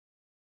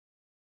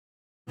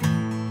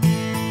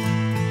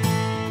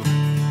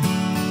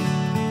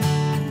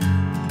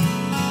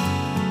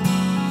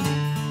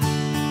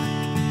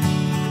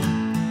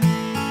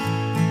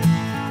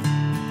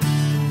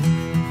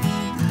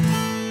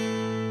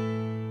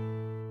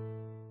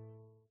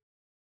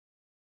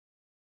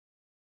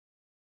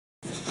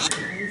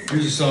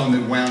Here's a song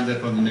that wound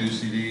up on the new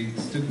CD.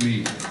 It took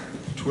me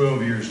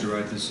 12 years to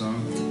write this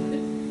song.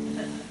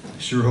 I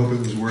sure hope it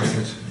was worth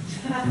it.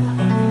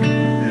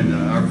 And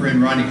our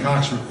friend Ronnie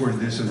Cox recorded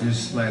this on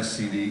his last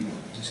CD. It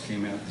just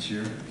came out this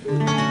year.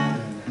 But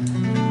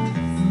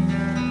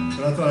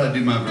I thought I'd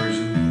do my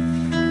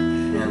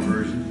version, our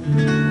version.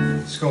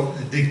 It's called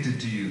Addicted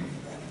to You.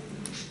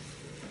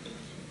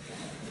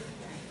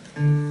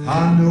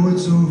 I know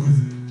it's over.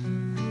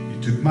 You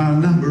took my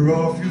number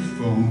off your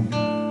phone.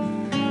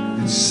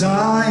 It's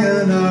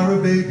sayonara,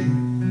 baby.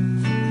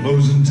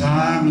 Closing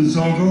time, let's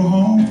all go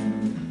home.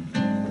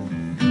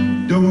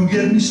 Don't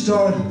get me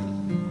started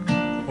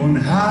on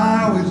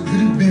how it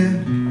could have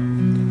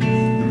been.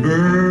 The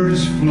bird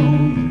has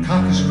flown, the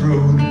cock has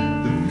crowed,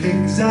 the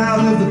pig's out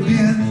of the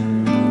pen.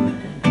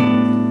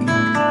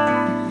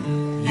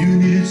 You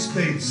needed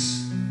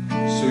space,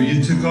 so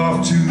you took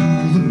off to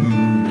the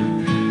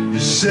moon. You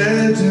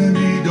said to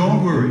me,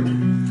 don't worry,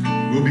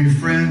 we'll be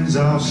friends,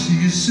 I'll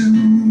see you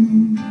soon.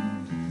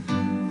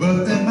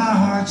 But then my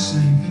heart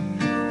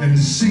sank, and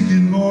it's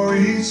sinking more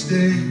each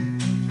day.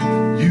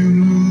 You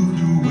moved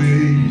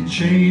away, you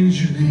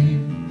changed your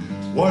name.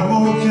 What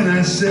more can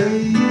I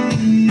say?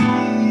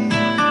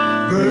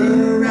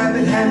 Brother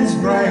Rabbit had his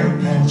briar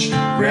patch,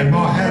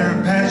 Grandma had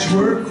her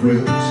patchwork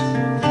quilt.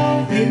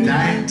 In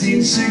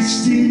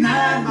 1969,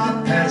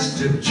 my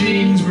patched up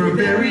jeans were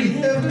very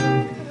hip.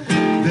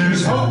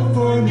 There's hope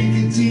for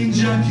nicotine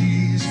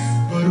junkies,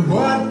 but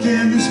what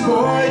can this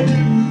boy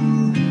do?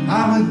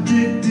 I'm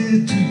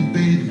addicted to you,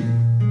 baby.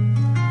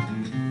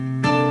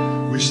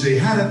 Wish they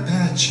had a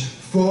patch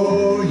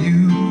for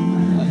you.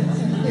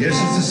 Yes,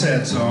 it's a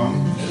sad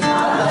song.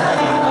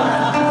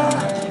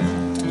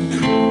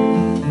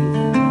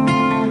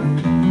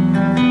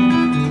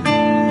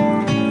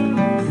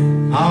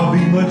 I'll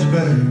be much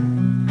better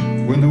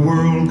when the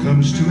world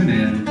comes to an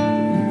end.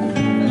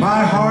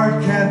 My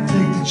heart can't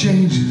take the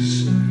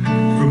changes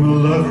from a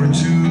lover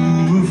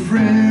to a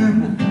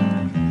friend.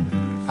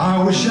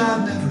 I wish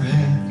I'd never had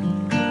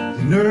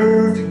the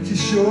nerve to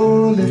kiss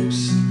your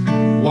lips.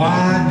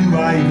 Why do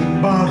I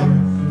even bother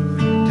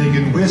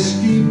taking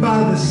whiskey by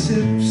the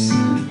sips?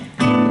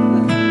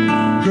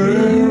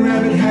 Brother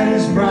Rabbit had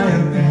his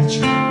briar patch,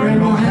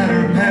 Grandma had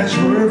her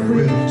patchwork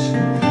quilt.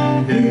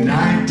 In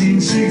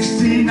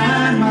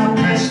 1969, my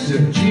patched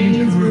up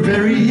jeans were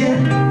very hip.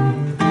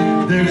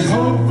 There's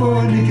hope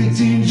for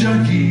nicotine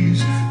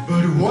junkies,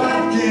 but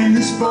what can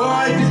this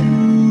boy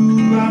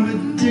do? I'm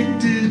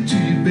addicted to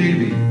you,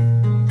 baby.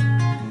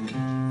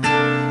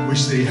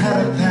 Wish they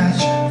had a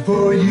patch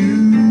for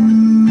you.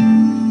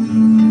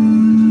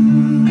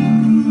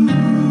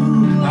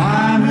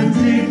 I'm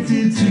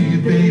addicted to you,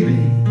 baby.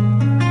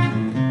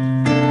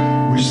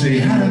 Wish they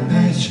had a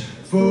patch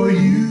for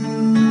you.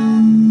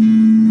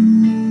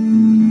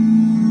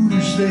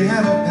 Wish they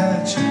had a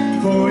patch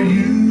for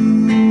you.